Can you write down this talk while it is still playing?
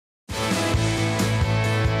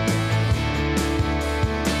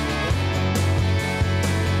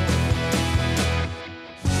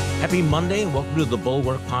Happy Monday and welcome to the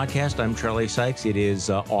Bulwark podcast. I'm Charlie Sykes. It is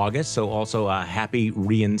August, so also a happy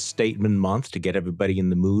reinstatement month to get everybody in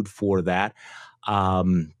the mood for that.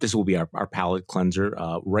 This will be our palate cleanser.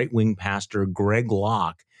 Right-wing pastor Greg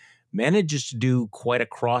Locke manages to do quite a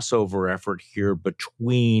crossover effort here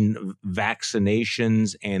between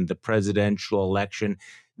vaccinations and the presidential election.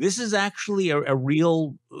 This is actually a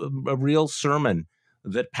real sermon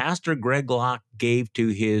that Pastor Greg Locke gave to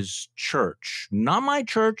his church. Not my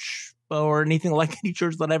church or anything like any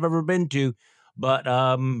church that I've ever been to, but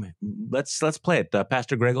let's play it.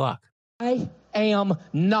 Pastor Greg Locke. I am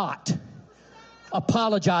not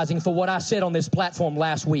apologizing for what I said on this platform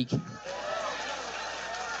last week.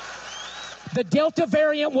 The Delta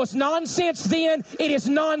variant was nonsense then. It is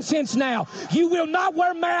nonsense now. You will not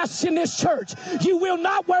wear masks in this church. You will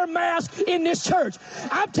not wear masks in this church.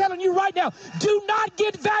 I'm telling you right now, do not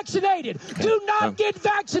get vaccinated. Okay. Do not get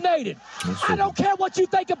vaccinated. I don't care what you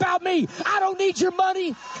think about me. I don't need your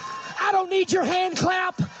money. I don't need your hand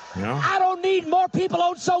clap. No. I don't need more people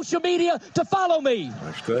on social media to follow me.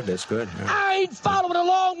 That's good. That's good. Yeah. I ain't following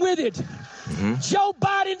along with it. Mm-hmm. Joe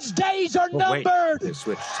Biden's days are numbered. They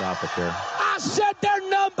switched topic there. I said they're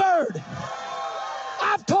numbered.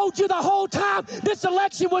 I've told you the whole time this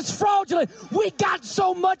election was fraudulent. We got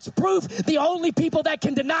so much proof. The only people that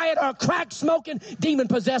can deny it are crack-smoking,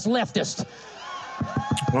 demon-possessed leftists.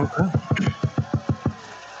 Okay.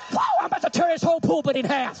 I'm about to tear this whole pulpit in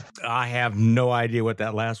half. I have no idea what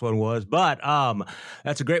that last one was, but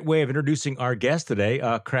that's a great way of introducing our guest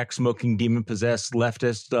today, crack-smoking, demon-possessed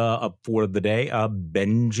leftist up for the day,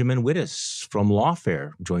 Benjamin Wittes from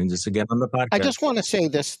Lawfare joins us again on the podcast. I just want to say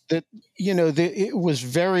this, that, it was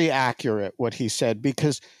very accurate what he said,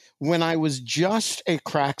 because when I was just a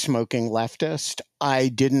crack-smoking leftist, I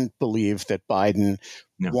didn't believe that Biden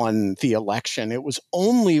won the election. It was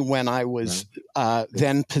only when I was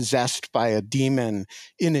then possessed by a demon,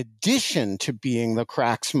 in addition to being the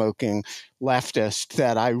crack-smoking leftist,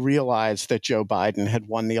 that I realized that Joe Biden had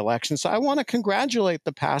won the election. So I want to congratulate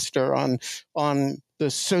the pastor on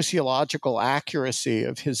the sociological accuracy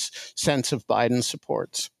of his sense of Biden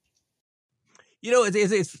supports.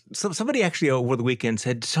 Somebody actually over the weekend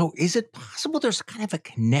said, so is it possible there's kind of a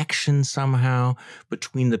connection somehow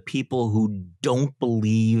between the people who don't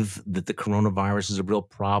believe that the coronavirus is a real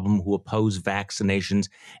problem, who oppose vaccinations,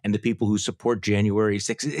 and the people who support January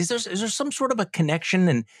 6th? Is there some sort of a connection?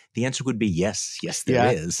 And the answer would be yes,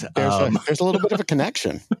 there is. There's a little bit of a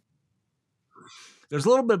connection. There's a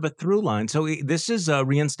little bit of a through line. So this is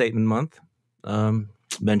reinstatement month,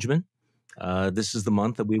 Benjamin. This is the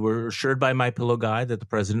month that we were assured by My Pillow guy that the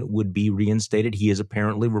president would be reinstated. He is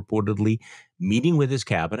apparently reportedly meeting with his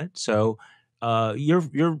cabinet. So you're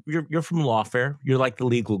from Lawfare. You're like the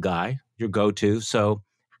legal guy, your go-to. So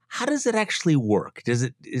how does it actually work? Is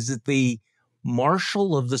it the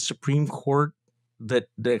marshal of the Supreme Court that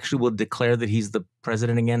actually will declare that he's the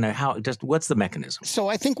president again? What's the mechanism? So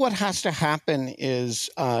I think what has to happen is,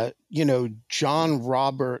 John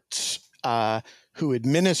Roberts, who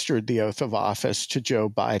administered the oath of office to Joe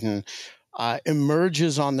Biden,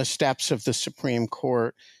 emerges on the steps of the Supreme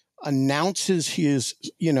Court, announces he is,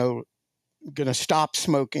 going to stop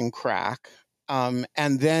smoking crack, and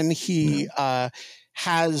then he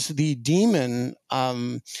has the demon,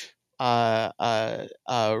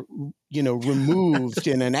 removed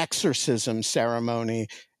in an exorcism ceremony,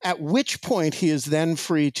 at which point he is then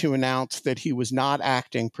free to announce that he was not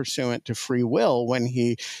acting pursuant to free will when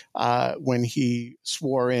he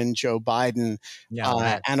swore in Joe Biden.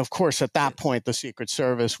 And of course, at that point, the Secret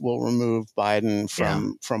Service will remove Biden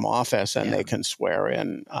from office, and they can swear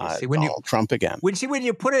in Donald Trump again. When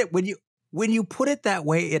you put it that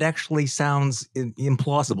way, it actually sounds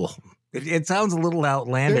implausible. It sounds a little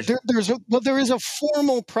outlandish. There is a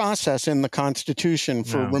formal process in the Constitution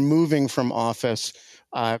for removing from office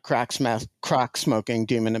crack-smoking,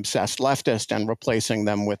 demon-obsessed leftist and replacing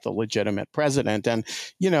them with a legitimate president. And,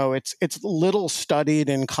 it's little studied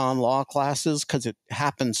in con law classes because it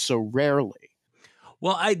happens so rarely.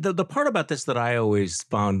 Well, the part about this that I always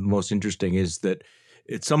found most interesting is that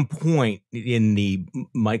at some point in the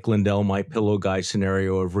Mike Lindell, My Pillow guy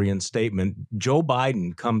scenario of reinstatement, Joe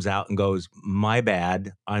Biden comes out and goes, "My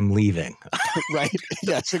bad, I'm leaving." Right?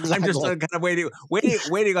 Yes, exactly. I'm just kind of waiting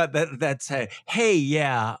on that. That's hey,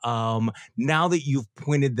 yeah. Now that you've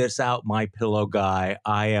pointed this out, My Pillow guy,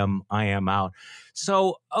 I am out.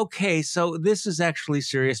 So okay, so this is actually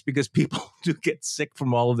serious because people do get sick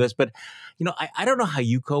from all of this. But I don't know how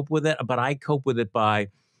you cope with it, but I cope with it by,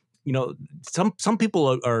 some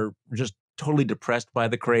people are just totally depressed by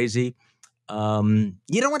the crazy. You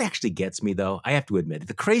know what actually gets me, though? I have to admit,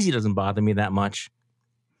 the crazy doesn't bother me that much.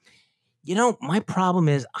 My problem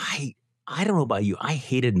is I don't know about you. I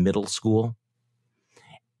hated middle school.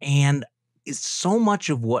 And it's so much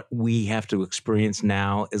of what we have to experience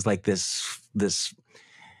now is like it's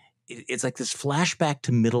like this flashback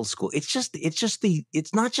to middle school. It's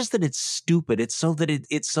not just that it's stupid. It's so that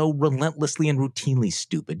it's so relentlessly and routinely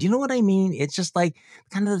stupid. Do you know what I mean? It's just like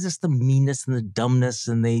kind of just the meanness and the dumbness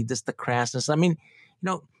and the crassness. I mean,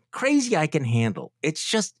 crazy I can handle. It's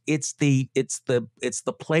the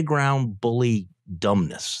playground bully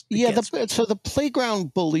dumbness. Yeah. So the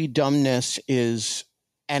playground bully dumbness is,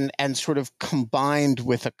 and sort of combined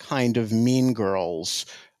with a kind of Mean Girls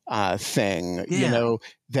thing,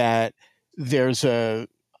 that there's a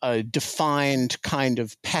defined kind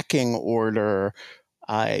of pecking order,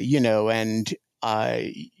 and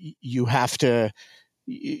you have to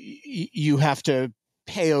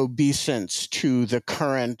pay obeisance to the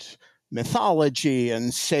current mythology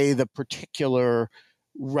and say the particular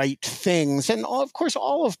right things. And of course,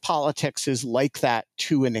 all of politics is like that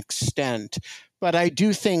to an extent. But I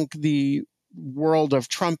do think the world of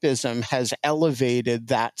Trumpism has elevated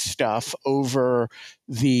that stuff over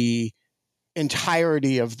the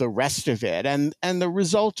entirety of the rest of it. And the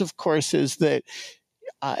result, of course, is that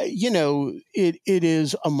it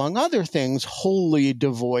is, among other things, wholly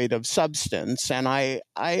devoid of substance. And I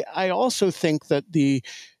also think that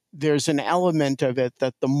there's an element of it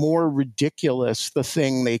that the more ridiculous the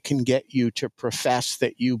thing they can get you to profess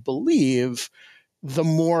that you believe, the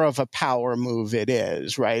more of a power move it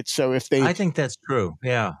is, right? So I think that's true.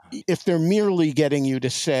 Yeah. If they're merely getting you to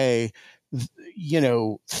say,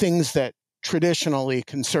 things that traditionally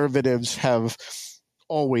conservatives have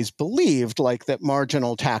always believed, like that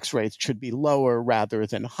marginal tax rates should be lower rather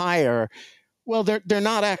than higher, well, they're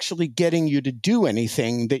not actually getting you to do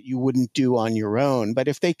anything that you wouldn't do on your own. But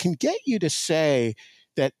if they can get you to say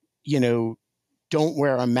that, don't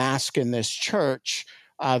wear a mask in this church,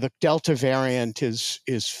 the Delta variant is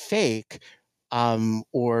fake,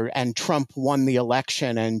 and Trump won the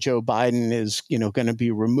election and Joe Biden is, going to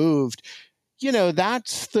be removed.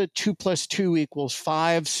 That's the 2 + 2 =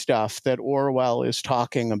 5 stuff that Orwell is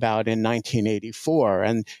talking about in 1984.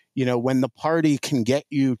 And, when the party can get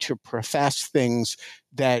you to profess things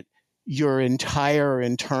that your entire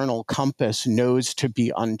internal compass knows to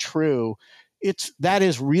be untrue, that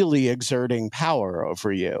is really exerting power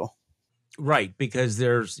over you. Right, because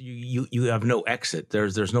there's you have no exit.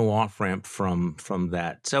 There's no off ramp from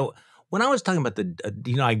that. So when I was talking about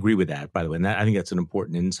I agree with that, by the way, and I think that's an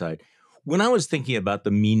important insight. When I was thinking about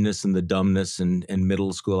the meanness and the dumbness in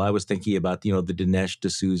middle school, I was thinking about, the Dinesh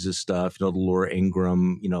D'Souza stuff, the Laura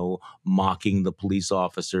Ingraham, mocking the police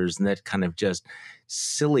officers and that kind of just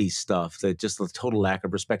silly stuff, that just the total lack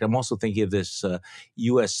of respect. I'm also thinking of this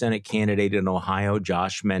U.S. Senate candidate in Ohio,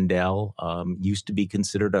 Josh Mandel, used to be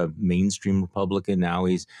considered a mainstream Republican. Now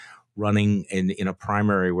he's running in a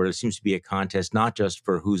primary where there seems to be a contest, not just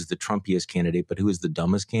for who's the Trumpiest candidate, but who is the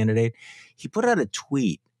dumbest candidate. He put out a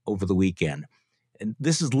tweet over the weekend. And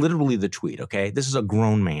this is literally the tweet, okay? This is a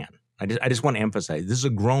grown man. I just want to emphasize, this is a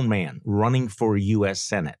grown man running for U.S.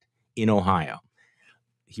 Senate in Ohio.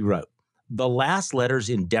 He wrote, "The last letters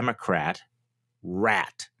in Democrat,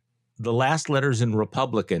 rat. The last letters in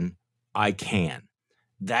Republican, I can.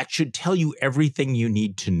 That should tell you everything you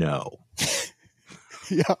need to know."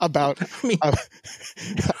 Yeah, about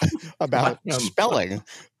spelling.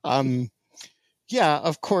 Yeah,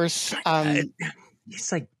 of course.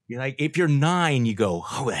 It's like if you're 9, you go,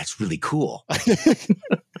 "Oh, that's really cool."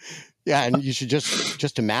 Yeah, and you should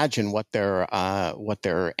just imagine what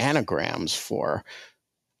their anagrams for.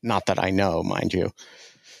 Not that I know, mind you.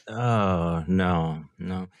 Oh, no.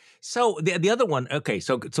 So the other one, okay,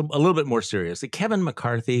 so it's a little bit more serious. Kevin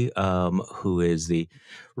McCarthy, who is the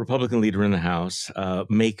Republican leader in the House,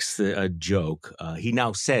 makes a joke. He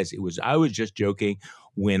now says I was just joking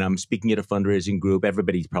when I'm speaking at a fundraising group.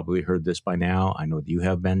 Everybody's probably heard this by now. I know that you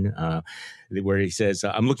have been, where he says,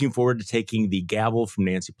 "I'm looking forward to taking the gavel from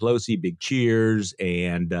Nancy Pelosi," big cheers.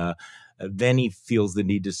 And then he feels the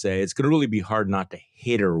need to say, "It's going to really be hard not to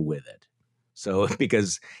hit her with it." So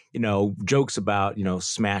because, jokes about,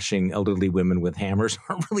 smashing elderly women with hammers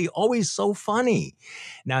are really always so funny.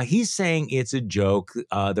 Now, he's saying it's a joke.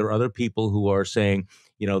 There are other people who are saying,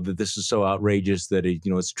 that this is so outrageous that,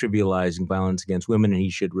 it's trivializing violence against women and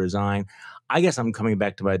he should resign. I guess I'm coming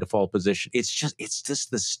back to my default position. It's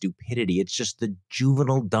just the stupidity. It's just the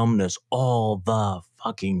juvenile dumbness all the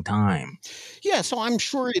fucking time. Yeah, so I'm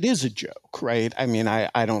sure it is a joke, right? I mean,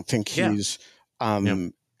 I don't think he's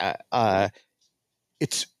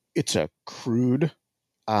it's a crude,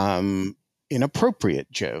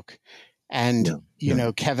 inappropriate joke. And,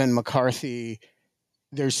 Kevin McCarthy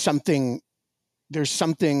there's something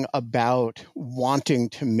about wanting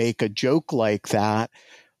to make a joke like that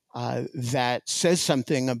that says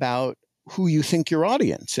something about who you think your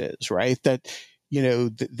audience is, right? That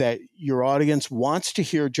that your audience wants to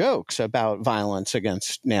hear jokes about violence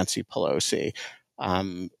against Nancy Pelosi.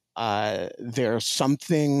 There's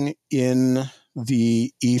something in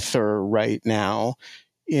the ether right now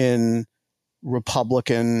in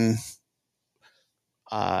Republican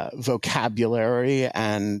vocabulary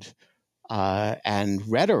and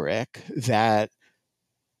rhetoric that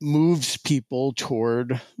moves people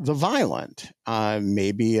toward the violent.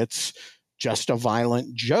 Maybe it's just a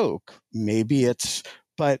violent joke. Maybe it's,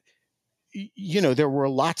 but there were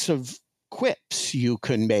lots of quips you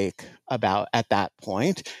could make about at that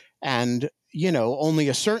point, and only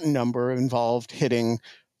a certain number involved hitting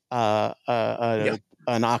an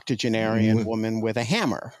octogenarian woman with a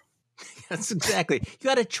hammer. That's exactly. You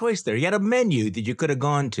had a choice there. You had a menu that you could have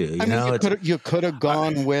gone to. You could have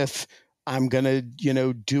gone with, I'm going to,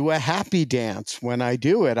 do a happy dance. When I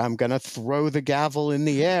do it, I'm going to throw the gavel in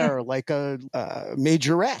the air like a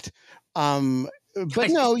majorette. But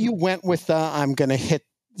no, you went with I'm going to hit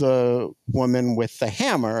the woman with the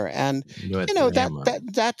hammer. And,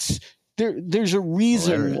 that's, there's a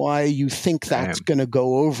reason why you think that's going to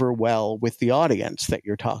go over well with the audience that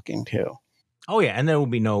you're talking to. Oh yeah, and there'll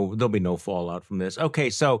be no fallout from this.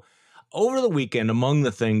 Okay, so over the weekend, among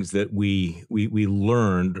the things that we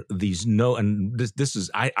learned, and this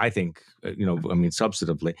is I think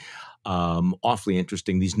substantively awfully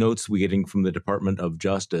interesting. These notes we're getting from the Department of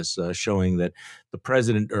Justice showing that the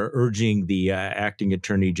president are urging the acting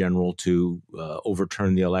attorney general to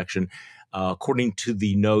overturn the election. According to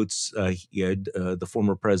the notes, the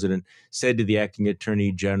former president said to the acting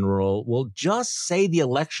attorney general, well, just say the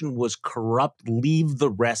election was corrupt, leave the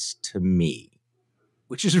rest to me,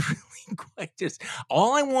 which is really quite just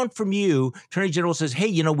all I want from you. Attorney general says, hey,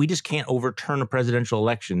 we just can't overturn a presidential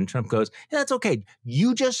election. And Trump goes, yeah, that's okay.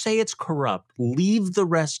 You just say it's corrupt, leave the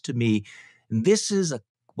rest to me. And this is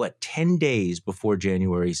 10 days before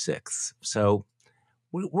January 6th. So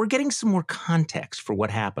we're getting some more context for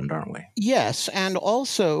what happened, aren't we? Yes. And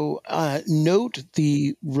also note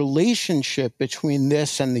the relationship between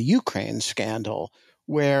this and the Ukraine scandal,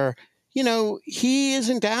 where, he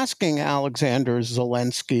isn't asking Alexander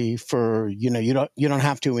Zelensky for, you don't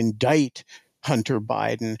have to indict Hunter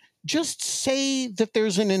Biden. Just say that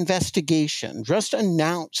there's an investigation. Just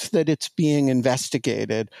announce that it's being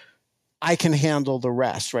investigated. I can handle the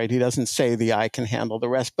rest, right? He doesn't say I can handle the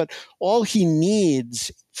rest, but all he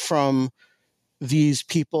needs from these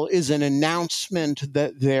people is an announcement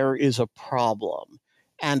that there is a problem.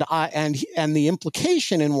 And the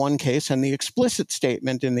implication in one case and the explicit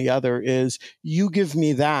statement in the other is, you give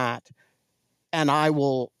me that and I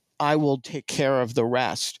will take care of the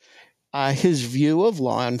rest. His view of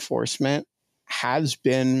law enforcement has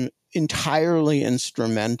been entirely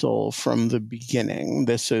instrumental from the beginning.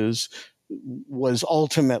 This was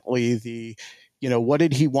ultimately what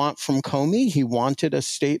did he want from Comey? He wanted a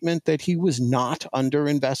statement that he was not under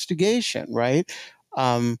investigation, right?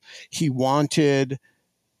 He wanted,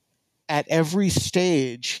 at every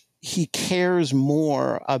stage, he cares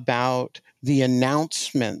more about the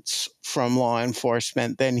announcements from law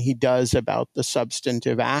enforcement than he does about the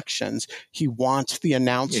substantive actions. He wants the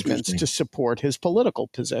announcements to support his political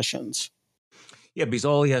positions. Yeah, because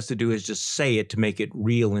all he has to do is just say it to make it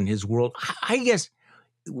real in his world. I guess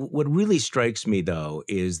what really strikes me, though,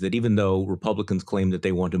 is that even though Republicans claim that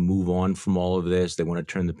they want to move on from all of this, they want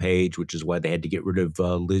to turn the page, which is why they had to get rid of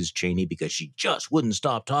Liz Cheney because she just wouldn't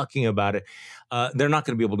stop talking about it. They're not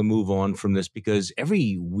going to be able to move on from this because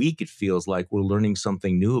every week it feels like we're learning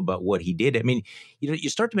something new about what he did. I mean, you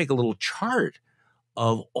start to make a little chart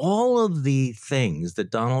of all of the things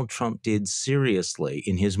that Donald Trump did seriously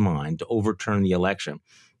in his mind to overturn the election,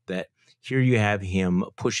 that here you have him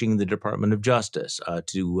pushing the Department of Justice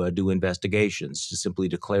to do investigations, to simply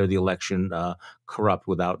declare the election corrupt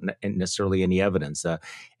without necessarily any evidence. At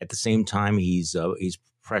the same time, he's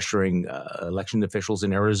pressuring election officials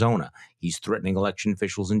in Arizona. He's threatening election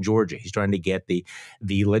officials in Georgia. He's trying to get the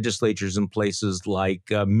legislatures in places like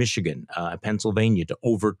Michigan, Pennsylvania, to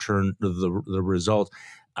overturn the results.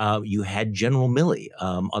 You had General Milley,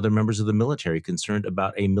 other members of the military concerned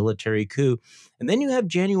about a military coup. And then you have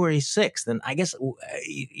January 6th. And I guess,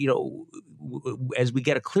 as we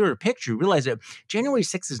get a clearer picture, you realize that January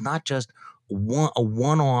 6th is not just a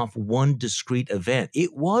one-off, one discrete event.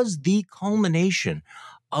 It was the culmination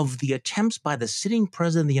of the attempts by the sitting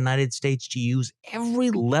president of the United States to use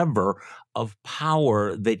every lever of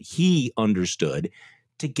power that he understood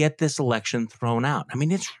to get this election thrown out. I mean,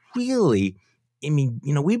 it's really I mean,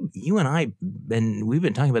 you and we've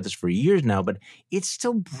been talking about this for years now, but it's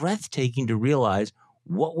still breathtaking to realize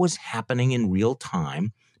what was happening in real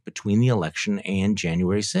time between the election and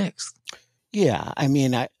January 6th. Yeah, I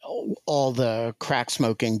mean, all the crack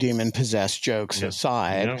smoking, demon possessed jokes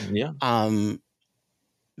aside,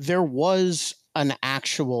 there was an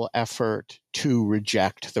actual effort to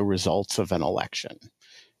reject the results of an election.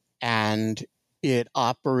 And it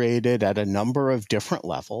operated at a number of different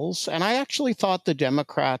levels. And I actually thought the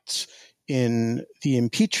Democrats in the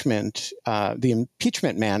impeachment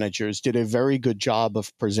managers did a very good job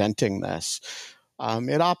of presenting this.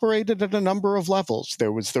 It operated at a number of levels.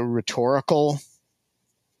 There was the rhetorical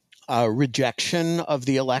rejection of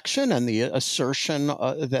the election and the assertion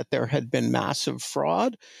that there had been massive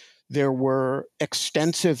fraud. There were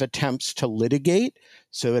extensive attempts to litigate.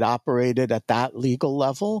 So it operated at that legal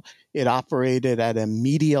level. It operated at a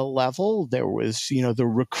media level. There was, the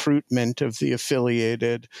recruitment of the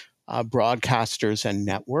affiliated broadcasters and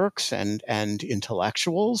networks and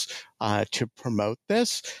intellectuals to promote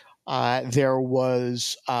this. There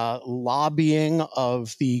was lobbying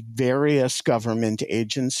of the various government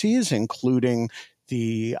agencies, including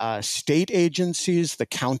the state agencies, the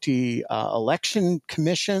county election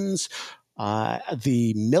commissions,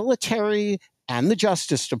 the military, and the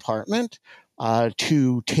Justice Department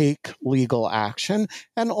to take legal action.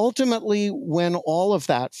 And ultimately, when all of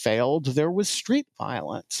that failed, there was street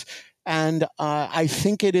violence. And I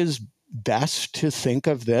think it is best to think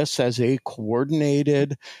of this as a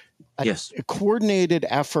coordinated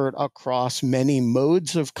effort across many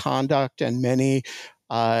modes of conduct and many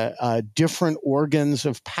different organs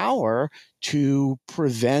of power to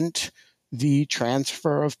prevent the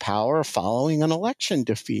transfer of power following an election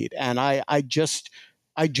defeat. And I just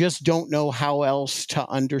don't know how else to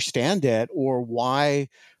understand it, or why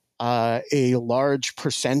a large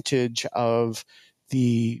percentage of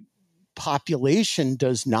the population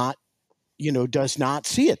does not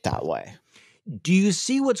see it that way. Do you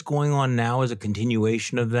see what's going on now as a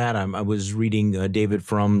continuation of that? I was reading David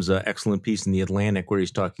Frum's excellent piece in The Atlantic, where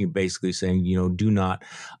he's basically saying, do not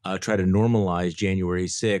try to normalize January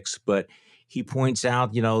 6th. But he points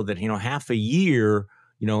out, that, half a year,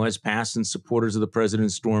 has passed and supporters of the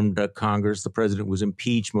president stormed Congress. The president was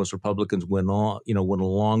impeached. Most Republicans went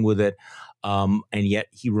along with it. And yet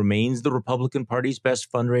he remains the Republican Party's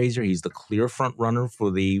best fundraiser. He's the clear front runner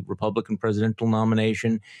for the Republican presidential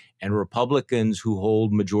nomination. And Republicans who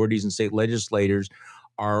hold majorities in state legislators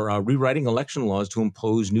are rewriting election laws to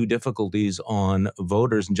impose new difficulties on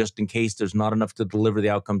voters. And just in case there's not enough to deliver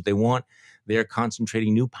the outcomes they want, they're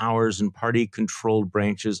concentrating new powers in party-controlled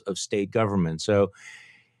branches of state government. So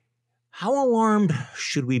how alarmed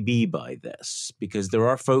should we be by this? Because there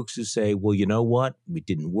are folks who say, well, you know what? It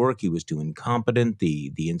didn't work. He was too incompetent.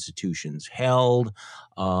 The institutions held.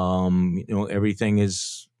 Everything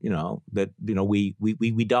is, we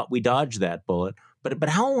dodged that bullet. But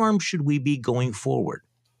how alarmed should we be going forward?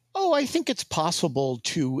 Oh, I think it's possible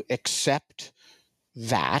to accept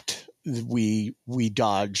that we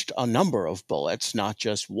dodged a number of bullets, not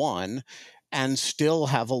just one, and still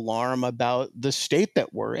have alarm about the state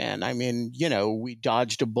that we're in. I mean, we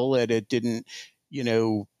dodged a bullet. It didn't,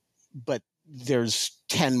 but there's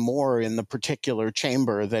 10 more in the particular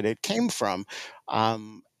chamber that it came from.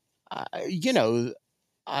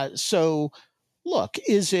 So look,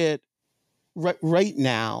 is it right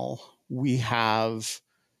now we have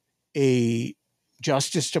a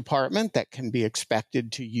Justice Department that can be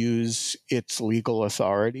expected to use its legal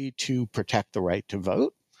authority to protect the right to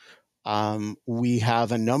vote. We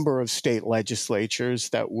have a number of state legislatures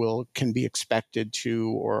that can be expected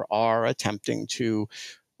to or are attempting to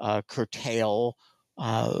curtail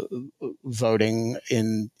voting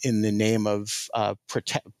in the name of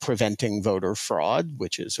preventing voter fraud,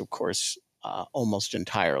 which is, of course, almost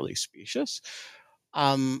entirely specious.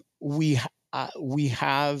 We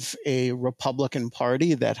have a Republican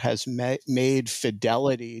Party that has made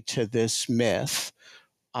fidelity to this myth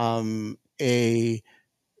a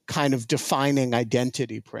kind of defining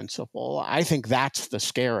identity principle. I think that's the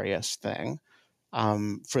scariest thing,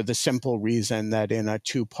 for the simple reason that in a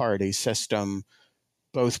two-party system,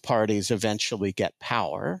 both parties eventually get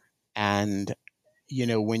power. And,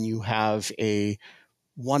 when you have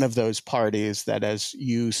one of those parties that, as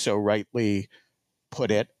you so rightly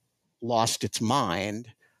put it, lost its mind,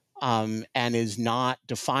 and is not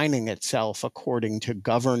defining itself according to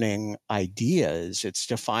governing ideas. It's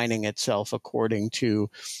defining itself according to,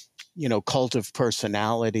 cult of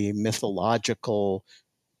personality, mythological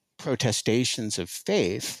protestations of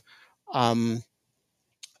faith.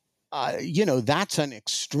 that's an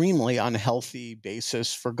extremely unhealthy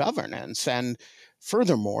basis for governance. And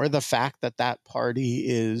furthermore, the fact that that party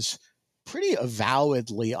is pretty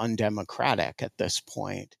avowedly undemocratic at this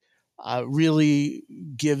point really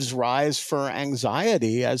gives rise for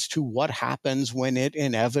anxiety as to what happens when it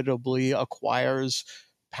inevitably acquires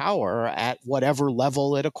power at whatever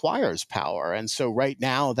level it acquires power. And so right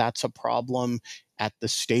now, that's a problem at the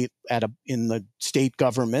state, in the state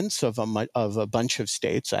governments of a bunch of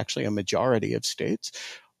states, actually a majority of states.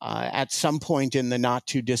 At some point in the not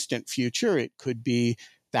too distant future, it could be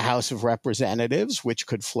the House of Representatives, which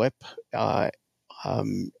could flip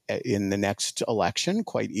in the next election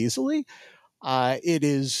quite easily. It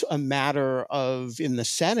is a matter of, in the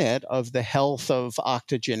Senate, of the health of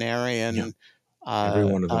octogenarian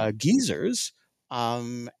geezers.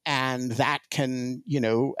 And that can,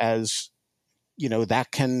 that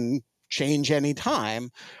can change any time.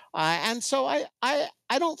 And so I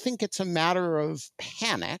don't think it's a matter of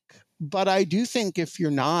panic, but I do think if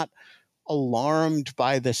you're not alarmed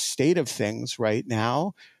by the state of things right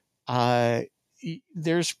now,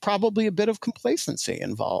 there's probably a bit of complacency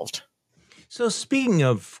involved. So speaking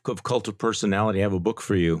of cult of personality, I have a book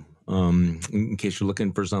for you in case you're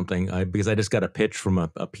looking for something, because I just got a pitch from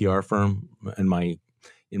a PR firm in my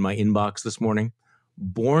inbox this morning.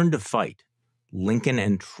 Born to Fight, Lincoln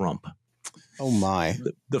and Trump. Oh, my.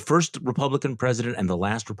 The first Republican president and the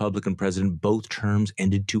last Republican president, both terms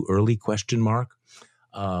ended too early, ?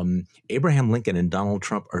 Abraham Lincoln and Donald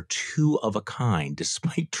Trump are two of a kind.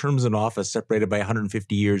 Despite terms in office separated by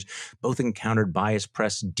 150 years, both encountered biased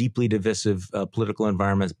press, deeply divisive political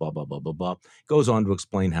environments, blah, blah, blah, blah, blah. Goes on to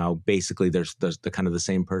explain how basically there's the kind of the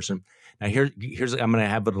same person. Now, here's I'm going to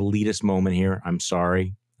have an elitist moment here. I'm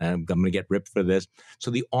sorry. I'm going to get ripped for this.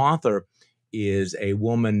 So the author is a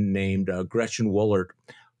woman named Gretchen Woolard.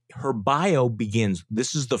 Her bio begins,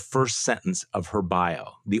 this is the first sentence of her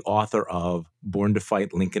bio, the author of Born to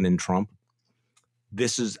Fight, Lincoln and Trump.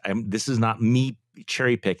 This is not me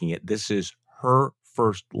cherry picking it. This is her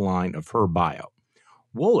first line of her bio.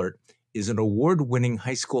 Woolard is an award-winning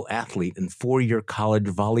high school athlete and 4-year college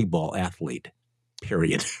volleyball athlete,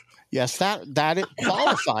 period. Yes, that it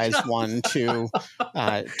qualifies one to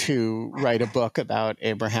write a book about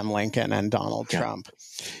Abraham Lincoln and Donald Trump.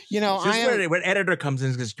 When editor comes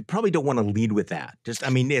in, because you probably don't want to lead with that.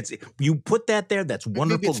 It's you put that there. That's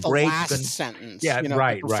wonderful, it's the great. Last sentence. Yeah,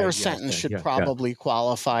 right. The first sentence should probably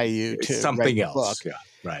qualify you to something write else. Book.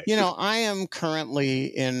 Yeah, right. I am currently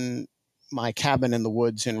in my cabin in the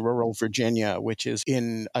woods in rural Virginia, which is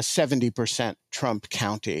in a 70% Trump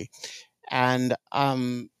county, and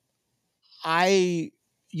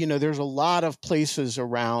there's a lot of places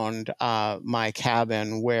around my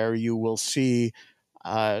cabin where you will see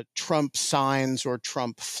Trump signs or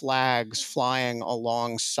Trump flags flying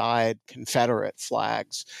alongside Confederate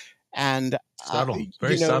flags. And subtle,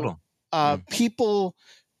 very subtle. People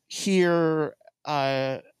here,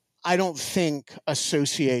 I don't think,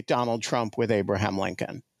 associate Donald Trump with Abraham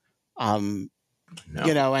Lincoln.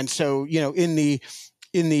 No. And so, in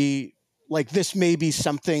the like, this may be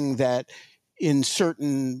something that in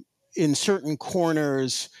certain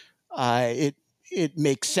corners, it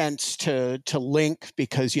makes sense to link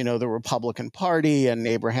because, the Republican Party and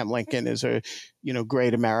Abraham Lincoln is a,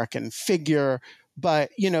 great American figure.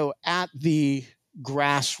 But, at the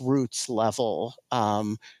grassroots level,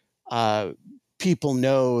 people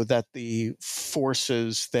know that the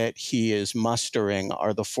forces that he is mustering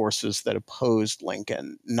are the forces that opposed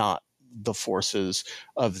Lincoln, not the forces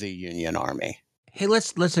of the Union Army. Hey,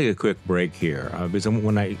 let's take a quick break here because I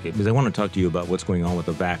want to talk to you about what's going on with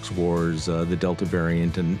the vax wars, the Delta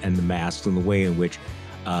variant, and the masks, and the way in which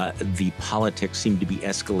the politics seem to be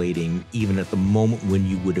escalating, even at the moment when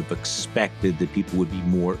you would have expected that people would be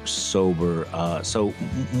more sober. So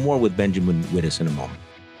more with Benjamin Wittes in a moment.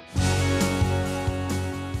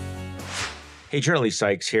 Hey, Charlie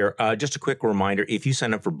Sykes here. Just a quick reminder, if you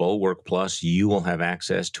sign up for Bulwark Plus, you will have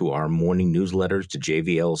access to our morning newsletters, to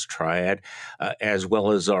JVL's Triad, as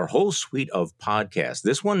well as our whole suite of podcasts.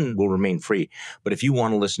 This one will remain free, but if you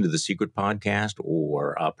want to listen to the Secret Podcast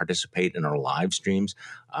or participate in our live streams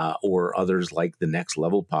or others like the Next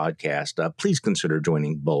Level Podcast, please consider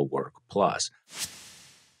joining Bulwark Plus.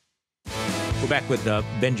 We're back with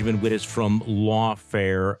Benjamin Wittes from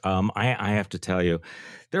Lawfare. I have to tell you,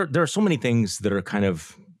 there are so many things that are kind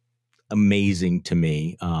of amazing to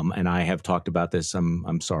me, and I have talked about this.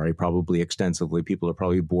 I'm sorry, probably extensively. People are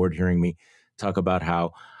probably bored hearing me talk about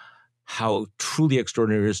how truly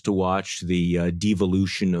extraordinary it is to watch the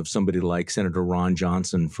devolution of somebody like Senator Ron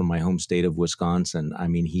Johnson from my home state of Wisconsin. I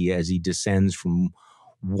mean, as he descends from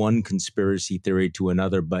one conspiracy theory to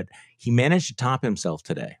another, but he managed to top himself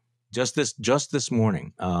today. Just this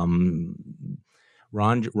morning,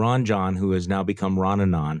 Ron John, who has now become Ron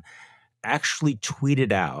Anon, actually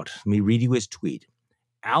tweeted out. Let me read you his tweet.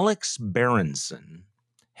 Alex Berenson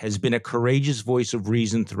has been a courageous voice of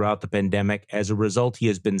reason throughout the pandemic. As a result, he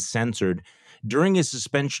has been censored. During his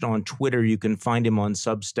suspension on Twitter, you can find him on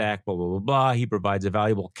Substack, blah, blah, blah, blah. He provides a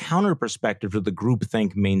valuable counter perspective to the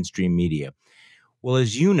groupthink mainstream media. Well,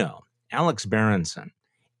 as you know, Alex Berenson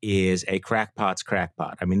is a crackpot's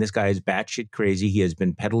crackpot. I mean, this guy is batshit crazy. He has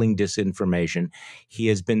been peddling disinformation. He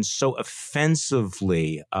has been so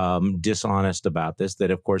offensively dishonest about this that,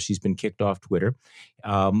 of course, he's been kicked off Twitter.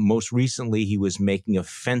 Most recently, he was making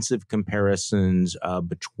offensive comparisons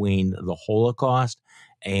between the Holocaust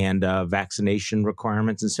and vaccination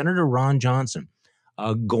requirements. And Senator Ron Johnson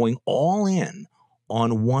going all in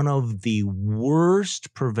on one of the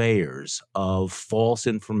worst purveyors of false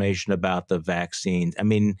information about the vaccines. I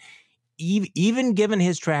mean, even given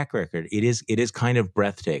his track record, it is kind of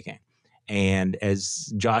breathtaking. And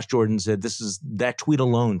as Josh Jordan said, that tweet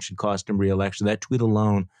alone should cost him re-election. That tweet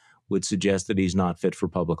alone would suggest that he's not fit for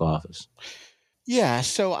public office. Yeah,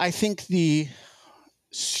 so I think the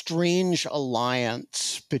strange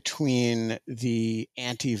alliance between the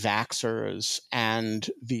anti-vaxxers and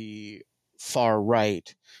the far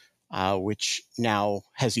right, which now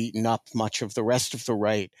has eaten up much of the rest of the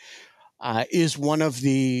right, is one of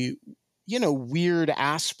the, weird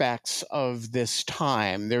aspects of this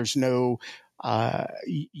time. There's no, as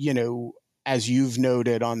you've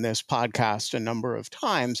noted on this podcast a number of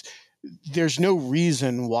times, there's no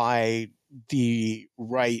reason why the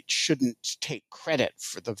right shouldn't take credit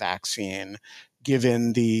for the vaccine,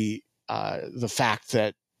 given the fact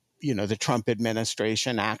that the Trump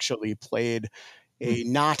administration actually played a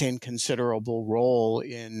not inconsiderable role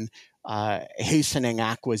in hastening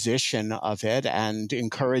acquisition of it and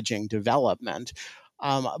encouraging development.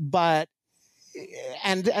 But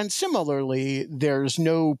similarly, there's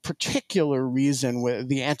no particular reason where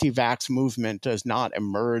the anti-vax movement does not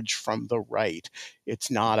emerge from the right.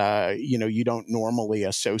 It's not you don't normally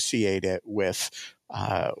associate it with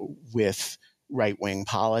right-wing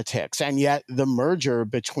politics. And yet the merger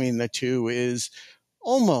between the two is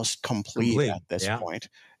almost complete at this point.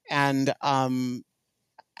 And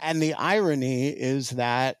the irony is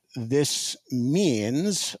that this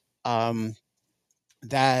means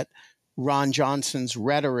that Ron Johnson's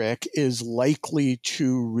rhetoric is likely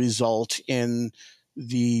to result in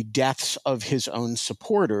the deaths of his own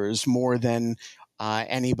supporters more than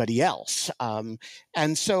anybody else.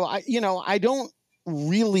 And so I don't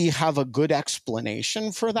really have a good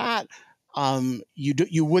explanation for that.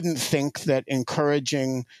 You wouldn't think that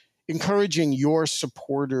encouraging your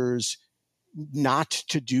supporters not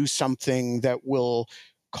to do something that will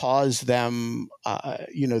cause them,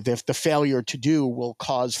 the failure to do will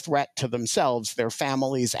cause threat to themselves, their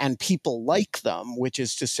families, and people like them, which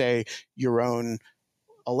is to say your own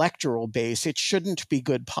electoral base. It shouldn't be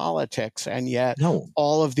good politics. And yet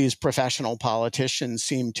all of these professional politicians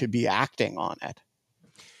seem to be acting on it.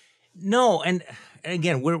 No, and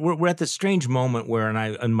again, we're at this strange moment where,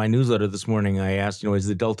 in my newsletter this morning, I asked, is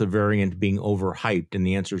the Delta variant being overhyped? And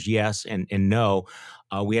the answer is yes and no.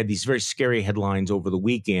 We had these very scary headlines over the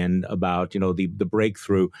weekend about, the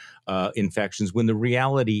breakthrough infections, when the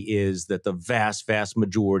reality is that the vast, vast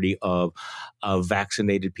majority of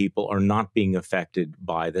vaccinated people are not being affected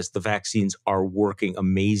by this. The vaccines are working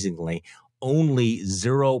amazingly. Only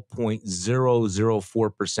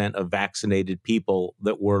 0.004% of vaccinated people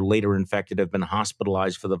that were later infected have been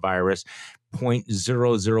hospitalized for the virus.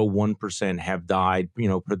 0.001% have died,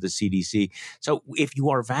 per the CDC. So if you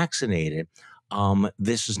are vaccinated,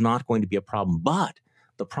 this is not going to be a problem. But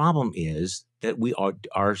the problem is that we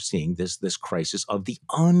are seeing this crisis of the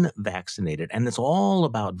unvaccinated, and it's all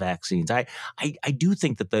about vaccines. I do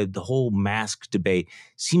think that the whole mask debate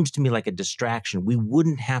seems to me like a distraction. We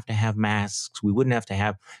wouldn't have to have masks. We wouldn't have to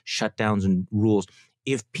have shutdowns and rules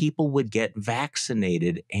if people would get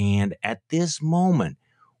vaccinated. And at this moment,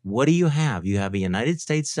 what do you have? You have a United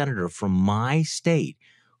States senator from my state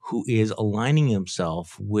who is aligning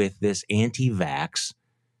himself with this anti-vax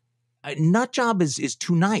nut job is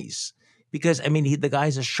too nice. Because, the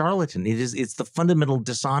guy's a charlatan. It's the fundamental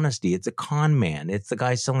dishonesty. It's a con man. It's the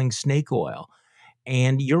guy selling snake oil.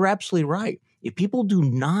 And you're absolutely right. If people do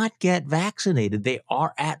not get vaccinated, they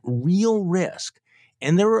are at real risk.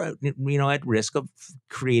 And they're, at risk of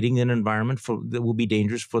creating an environment that will be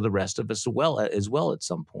dangerous for the rest of us as well at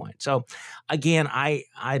some point. So, again, I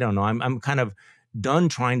don't know. I'm kind of done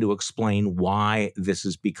trying to explain why this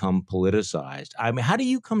has become politicized. How do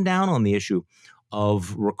you come down on the issue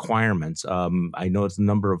of requirements. I know it's a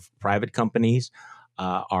number of private companies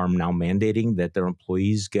are now mandating that their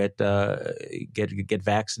employees get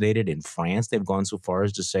vaccinated. In France, they've gone so far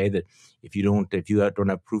as to say that if you don't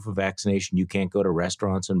have proof of vaccination, you can't go to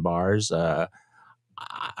restaurants and bars. I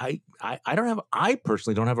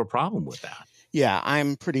personally don't have a problem with that. Yeah,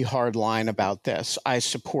 I'm pretty hard line about this. I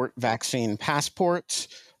support vaccine passports.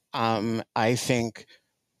 I think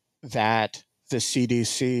that the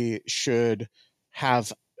CDC should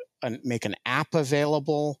make an app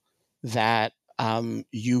available that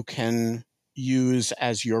you can use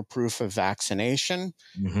as your proof of vaccination.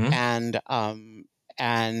 Mm-hmm.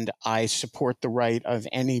 And I support the right of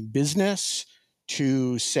any business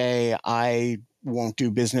to say, I won't do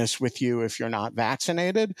business with you if you're not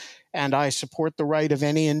vaccinated. And I support the right of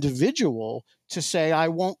any individual to say, I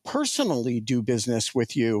won't personally do business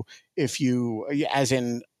with you if you, as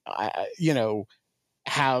in,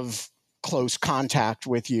 have close contact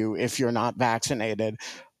with you if you're not vaccinated.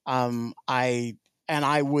 I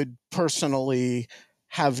would personally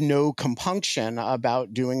have no compunction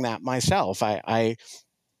about doing that myself. The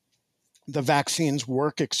vaccines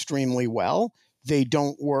work extremely well. They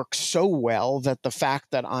don't work so well that the fact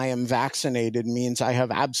that I am vaccinated means I have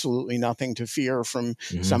absolutely nothing to fear from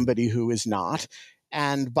somebody who is not.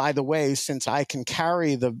 And by the way, since I can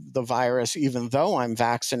carry the virus even though I'm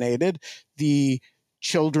vaccinated, the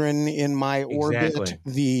children in my orbit,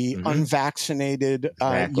 the unvaccinated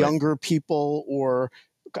younger people, or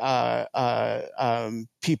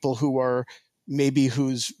people who are maybe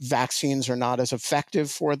whose vaccines are not as effective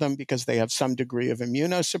for them because they have some degree of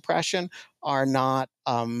immunosuppression, are not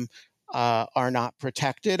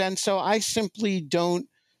protected. And so I simply don't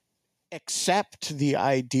accept the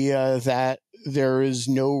idea that there is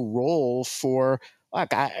no role for, I'm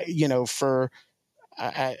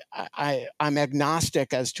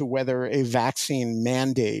agnostic as to whether a vaccine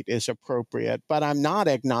mandate is appropriate, but I'm not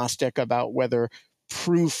agnostic about whether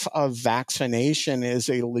proof of vaccination is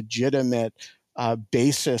a legitimate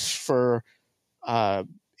basis for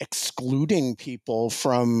excluding people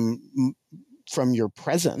from your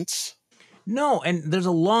presence. No, and there's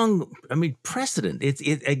a long, precedent.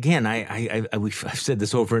 Again, I've said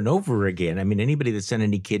this over and over again. I mean, anybody that sent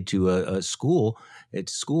any kid to a school at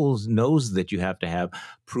schools knows that you have to have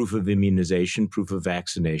proof of immunization, proof of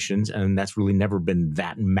vaccinations, and that's really never been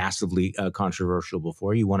that massively controversial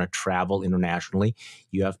before. You want to travel internationally,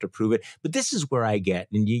 you have to prove it. But this is where I get,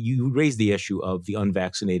 and you raise the issue of the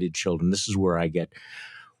unvaccinated children. This is where I get,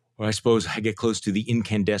 or I suppose I get close to the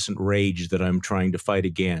incandescent rage that I'm trying to fight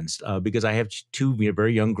against, because I have two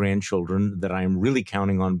very young grandchildren that I'm really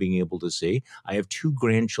counting on being able to see. I have two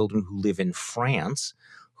grandchildren who live in France,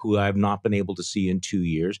 who I've not been able to see in 2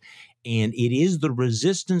 years. And it is the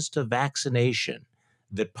resistance to vaccination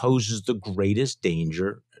that poses the greatest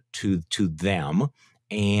danger to them,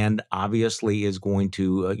 and obviously is going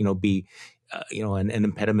to be an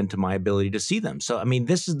impediment to my ability to see them. So, I mean,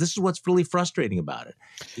 this is what's really frustrating about it.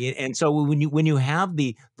 And so when you have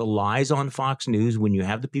the lies on Fox News, when you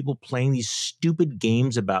have the people playing these stupid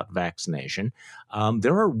games about vaccination,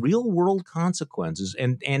 there are real world consequences.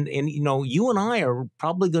 And you and I are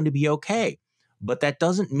probably going to be okay. But that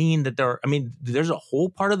doesn't mean that there's a whole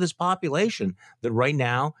part of this population that right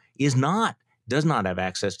now does not have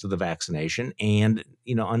access to the vaccination, and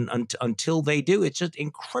until they do, it's just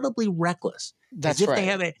incredibly reckless. That's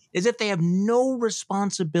right. As if they have no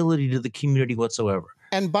responsibility to the community whatsoever.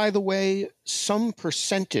 And by the way, some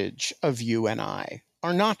percentage of you and I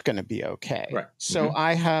are not going to be okay. Right. So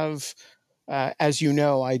I have, as you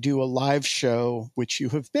know, I do a live show, which you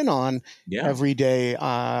have been on every day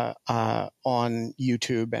on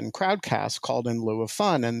YouTube and Crowdcast, called In Lieu of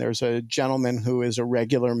Fun. And there's a gentleman who is a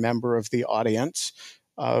regular member of the audience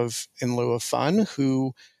of In Lieu of Fun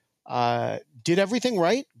who did everything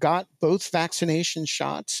right, got both vaccination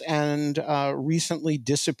shots, and recently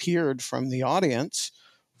disappeared from the audience.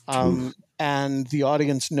 And the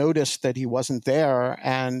audience noticed that he wasn't there,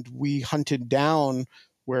 and we hunted down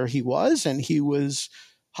where he was, and he was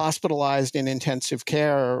hospitalized in intensive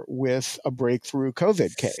care with a breakthrough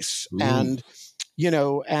COVID case. And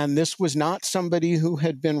this was not somebody who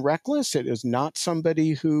had been reckless. It is not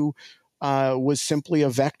somebody who was simply a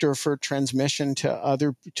vector for transmission to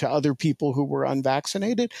other people who were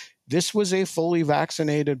unvaccinated. This was a fully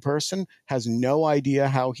vaccinated person, has no idea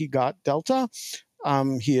how he got Delta.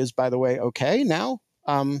 He is, by the way, okay now.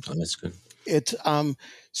 That's good. It's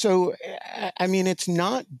so, I mean, it's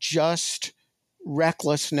not just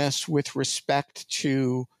recklessness with respect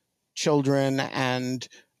to children and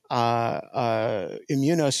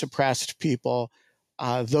immunosuppressed people,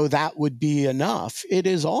 though that would be enough. It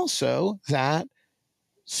is also that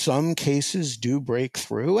some cases do break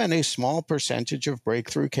through, and a small percentage of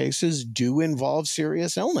breakthrough cases do involve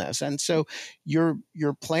serious illness. And so you're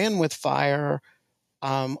playing with fire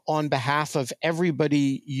on behalf of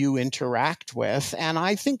everybody you interact with. And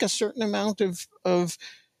I think a certain amount of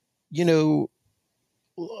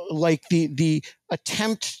like the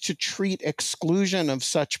attempt to treat exclusion of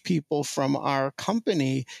such people from our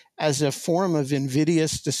company as a form of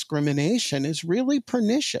invidious discrimination is really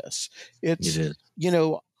pernicious. It is.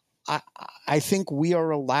 I think we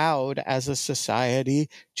are allowed as a society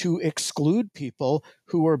to exclude people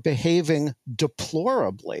who are behaving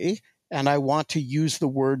deplorably, and I want to use the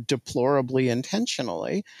word deplorably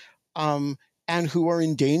intentionally, and who are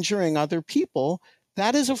endangering other people.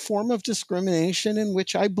 That is a form of discrimination in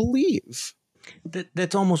which I believe.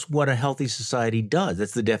 That's almost what a healthy society does.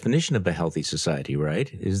 That's the definition of a healthy society, right?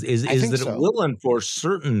 Is that so. It will enforce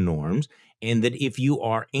certain norms, and that if you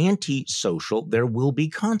are antisocial, there will be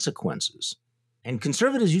consequences. And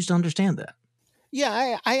conservatives used to understand that.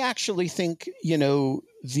 Yeah, I actually think,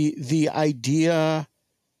 the idea,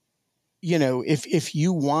 if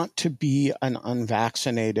you want to be an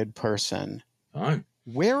unvaccinated person, Fine.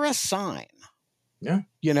 Wear a sign. Yeah.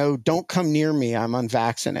 Don't come near me, I'm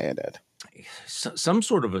unvaccinated. Some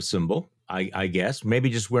sort of a symbol, I guess. Maybe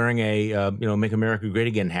just wearing a "Make America Great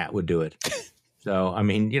Again" hat would do it. So, I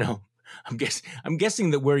mean, I'm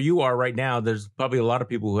guessing that where you are right now, there's probably a lot of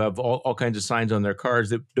people who have all kinds of signs on their cars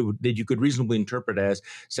that you could reasonably interpret as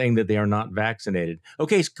saying that they are not vaccinated.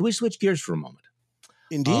 Okay, so can we switch gears for a moment?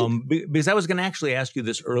 Indeed. Because I was going to actually ask you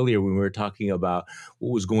this earlier when we were talking about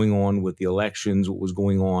what was going on with the elections, what was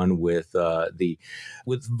going on with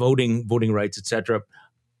with voting rights, etc.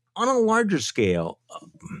 On a larger scale,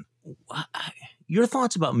 your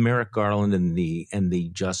thoughts about Merrick Garland and the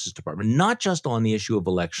Justice Department, not just on the issue of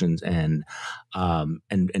elections and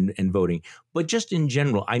voting, but just in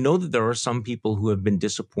general. I know that there are some people who have been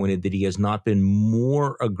disappointed that he has not been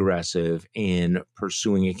more aggressive in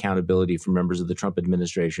pursuing accountability for members of the Trump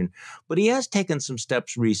administration, but he has taken some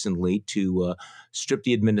steps recently to strip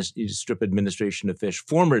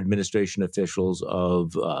former administration officials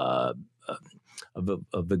of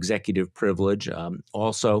executive privilege.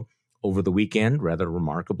 Also, over the weekend, rather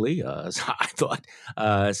remarkably, I thought,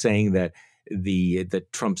 saying that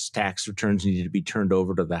that Trump's tax returns needed to be turned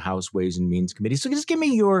over to the House Ways and Means Committee. So just give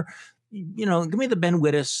me give me the Ben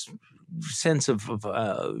Wittes sense of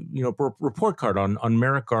report card on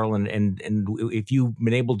Merrick Garland, and if you've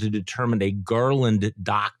been able to determine a Garland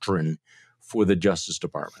doctrine for the Justice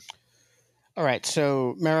Department. All right.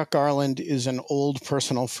 So Merrick Garland is an old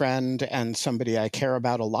personal friend and somebody I care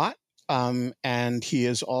about a lot. And he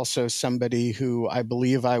is also somebody who I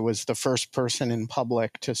believe I was the first person in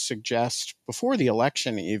public to suggest before the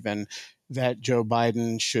election even that Joe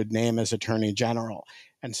Biden should name as Attorney General.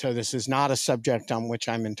 And so this is not a subject on which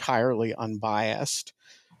I'm entirely unbiased.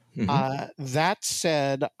 Mm-hmm. That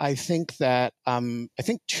said, I think that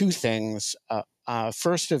two things.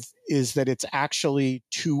 First is that it's actually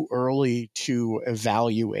too early to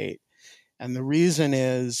evaluate. And the reason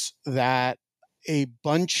is that a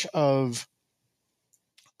bunch of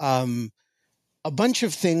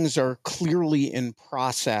things are clearly in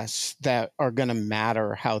process that are going to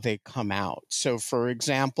matter how they come out. So, for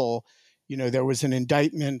example, there was an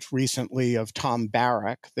indictment recently of Tom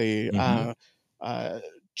Barrack, the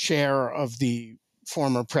chair of the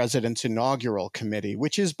former president's inaugural committee,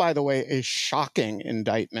 which is, by the way, a shocking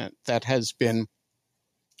indictment that has been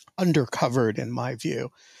undercovered, in my view.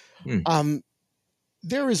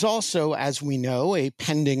 There is also, as we know, a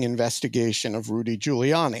pending investigation of Rudy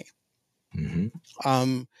Giuliani.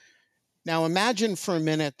 Mm-hmm. Now, imagine for a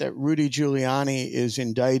minute that Rudy Giuliani is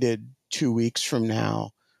indicted 2 weeks from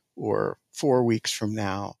now or 4 weeks from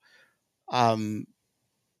now,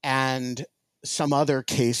 and some other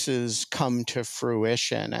cases come to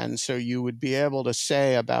fruition. And so you would be able to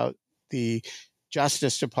say about the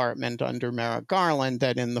Justice Department under Merrick Garland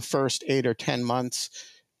that in the first 8 or 10 months,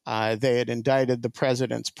 they had indicted the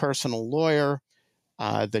president's personal lawyer,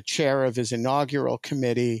 the chair of his inaugural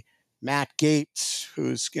committee, Matt Gaetz,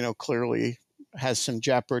 who's clearly has some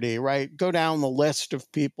jeopardy, right? Go down the list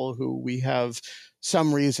of people who we have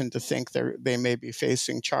some reason to think they may be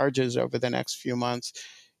facing charges over the next few months.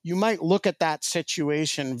 You might look at that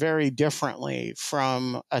situation very differently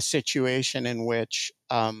from a situation in which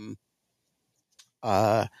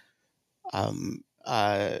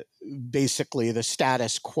basically the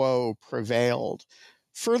status quo prevailed.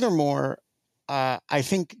 Furthermore, I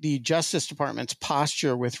think the Justice Department's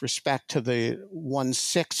posture with respect to the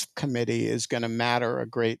 1/6 committee is going to matter a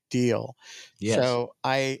great deal. Yes. So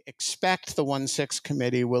I expect the 1/6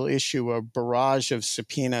 committee will issue a barrage of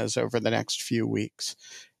subpoenas over the next few weeks,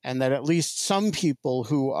 and that at least some people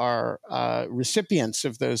who are recipients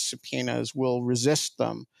of those subpoenas will resist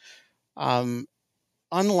them.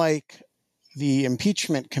 Unlike the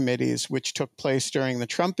impeachment committees, which took place during the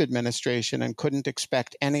Trump administration and couldn't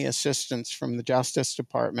expect any assistance from the Justice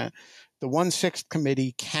Department, the 1/6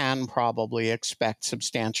 committee can probably expect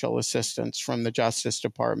substantial assistance from the Justice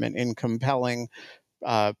Department in compelling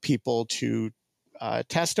people to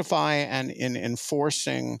testify and in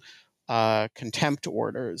enforcing contempt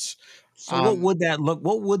orders. So what would that look?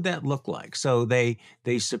 What would that look like? So they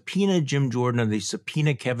subpoena Jim Jordan, or they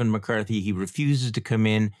subpoena Kevin McCarthy. He refuses to come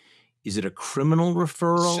in. Is it a criminal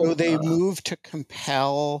referral? So they move to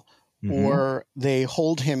compel, or they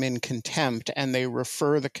hold him in contempt, and they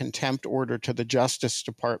refer the contempt order to the Justice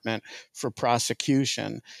Department for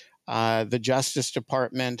prosecution. The Justice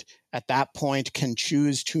Department at that point can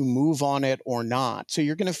choose to move on it or not. So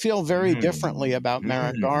you're going to feel very differently about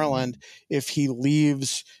Merrick Garland if he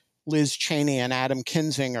leaves Liz Cheney and Adam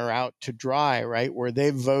Kinzinger out to dry, right, where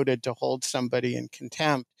they've voted to hold somebody in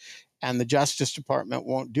contempt and the Justice Department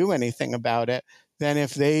won't do anything about it, than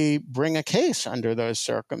if they bring a case under those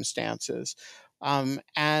circumstances.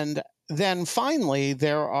 And then finally,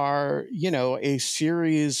 there are, a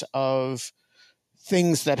series of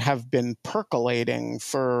things that have been percolating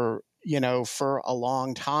for a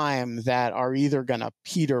long time that are either going to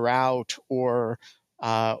peter out or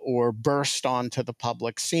burst onto the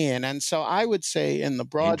public scene. And so I would say, in the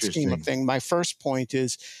broad scheme of things, my first point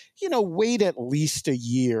is, wait at least a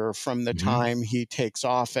year from the time he takes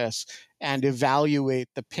office and evaluate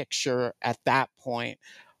the picture at that point.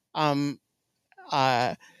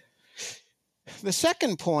 The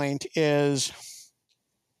second point is,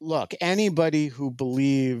 look, anybody who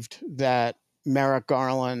believed that Merrick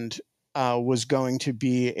Garland was going to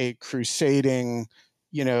be a crusading,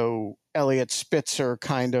 Elliot Spitzer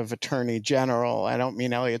kind of attorney general. I don't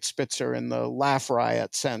mean Elliot Spitzer in the laugh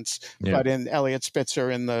riot sense, but in Elliot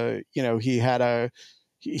Spitzer in the,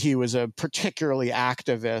 he was a particularly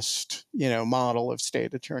activist, model of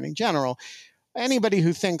state attorney general. Anybody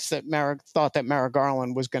who thinks that thought that Merrick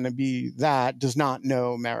Garland was going to be that does not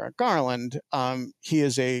know Merrick Garland. He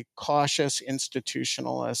is a cautious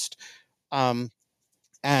institutionalist. And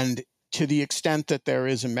to the extent that there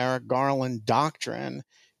is a Merrick Garland doctrine,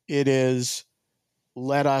 it is,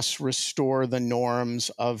 let us restore the norms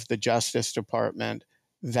of the Justice Department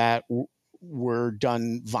that were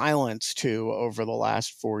done violence to over the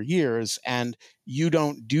last 4 years. And you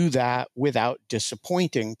don't do that without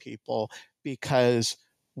disappointing people, because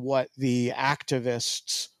what the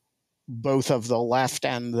activists, both of the left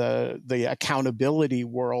and the accountability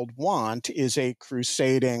world, want is a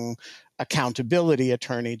crusading accountability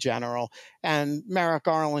attorney general. And Merrick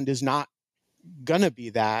Garland is not going to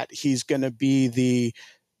be that. He's going to be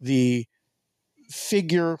the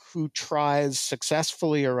figure who tries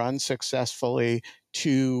successfully or unsuccessfully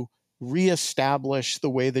to reestablish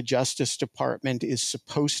the way the Justice Department is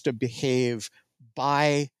supposed to behave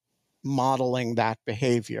by modeling that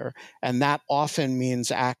behavior. And that often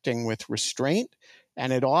means acting with restraint,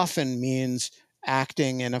 and it often means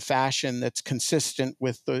acting in a fashion that's consistent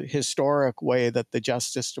with the historic way that the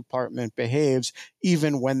Justice Department behaves,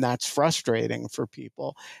 even when that's frustrating for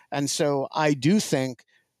people. And so I do think,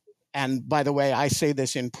 and by the way, I say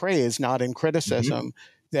this in praise, not in criticism,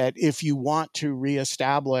 that if you want to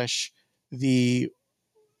reestablish the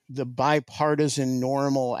bipartisan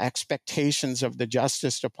normal expectations of the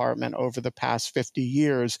Justice Department over the past 50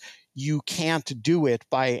 years, you can't do it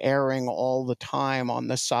by erring all the time on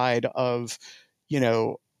the side of,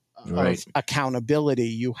 of accountability.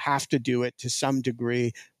 You have to do it to some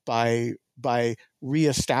degree by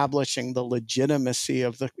reestablishing the legitimacy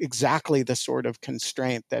of exactly the sort of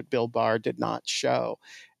constraint that Bill Barr did not show.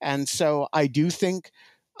 And so I do think,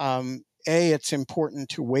 it's important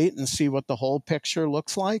to wait and see what the whole picture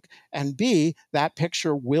looks like. And B, that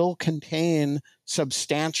picture will contain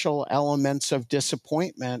substantial elements of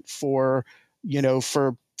disappointment for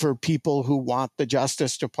people who want the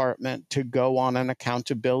Justice Department to go on an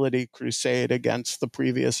accountability crusade against the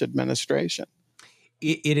previous administration.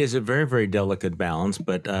 It is a very, very delicate balance,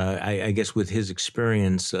 but I guess with his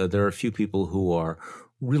experience, there are a few people who are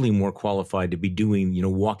really more qualified to be doing,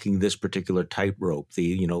 walking this particular tightrope,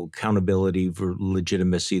 the, accountability for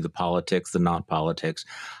legitimacy, the politics, the not politics.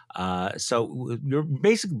 So your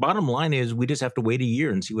basic bottom line is we just have to wait a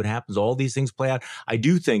year and see what happens. All these things play out. I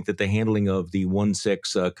do think that the handling of the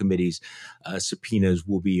 1-6 committee's subpoenas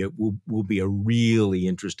will be a really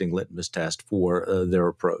interesting litmus test for their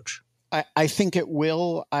approach. I think it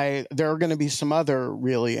will. There are going to be some other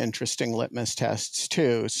really interesting litmus tests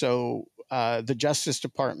too. So the Justice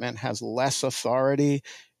Department has less authority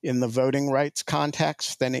in the voting rights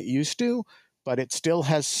context than it used to, but it still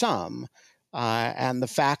has some. And the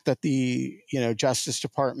fact that the Justice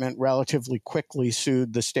Department relatively quickly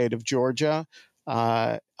sued the state of Georgia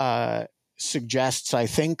suggests, I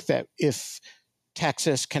think, that if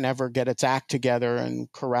Texas can ever get its act together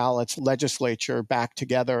and corral its legislature back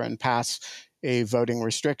together and pass a voting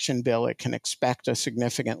restriction bill, it can expect a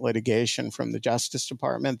significant litigation from the Justice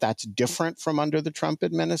Department. That's different from under the Trump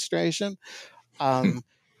administration.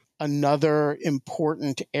 Another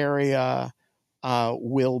important area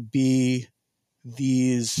will be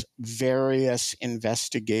these various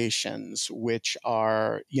investigations, which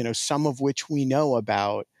are, some of which we know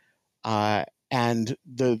about, and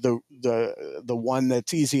the one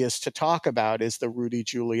that's easiest to talk about is the Rudy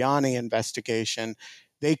Giuliani investigation.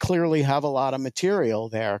 They clearly have a lot of material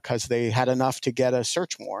there because they had enough to get a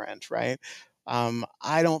search warrant, right?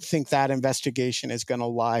 I don't think that investigation is going to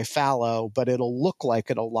lie fallow, but it'll look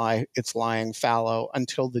like it's lying fallow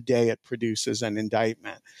until the day it produces an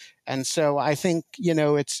indictment. And so I think,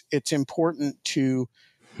 it's important to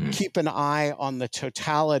keep an eye on the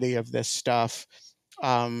totality of this stuff.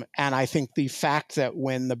 And I think the fact that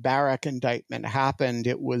when the Barrack indictment happened,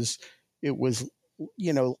 it was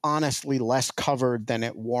honestly less covered than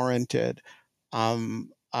it warranted,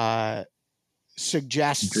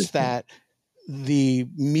 suggests that the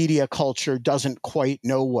media culture doesn't quite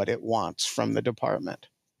know what it wants from the department.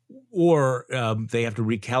 Or they have to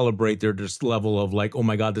recalibrate their just level of like, oh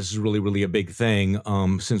my God, this is really, really a big thing.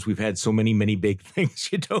 Since we've had so many big things,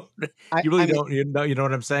 you know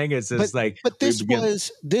what I'm saying? It's just but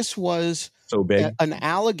this was so big, an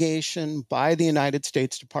allegation by the United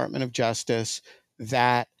States Department of Justice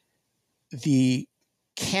that the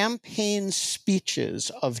campaign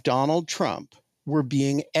speeches of Donald Trump were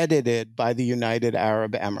being edited by the United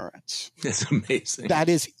Arab Emirates. That's amazing. That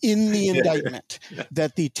is in the indictment,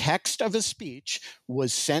 that the text of a speech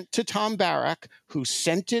was sent to Tom Barrack, who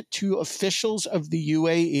sent it to officials of the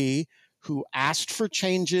UAE, who asked for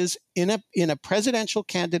changes in a presidential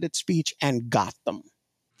candidate speech and got them.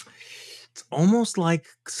 It's almost like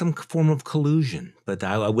some form of collusion, but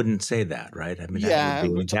I wouldn't say that, right? I mean,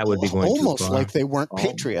 that would be going almost too far. Like they weren't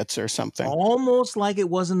patriots or something. Almost like it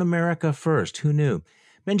wasn't America first. Who knew?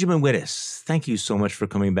 Benjamin Wittes, thank you so much for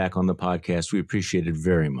coming back on the podcast. We appreciate it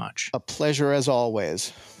very much. A pleasure as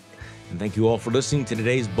always. And thank you all for listening to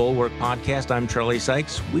today's Bulwark podcast. I'm Charlie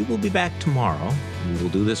Sykes. We will be back tomorrow. We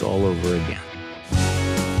will do this all over again.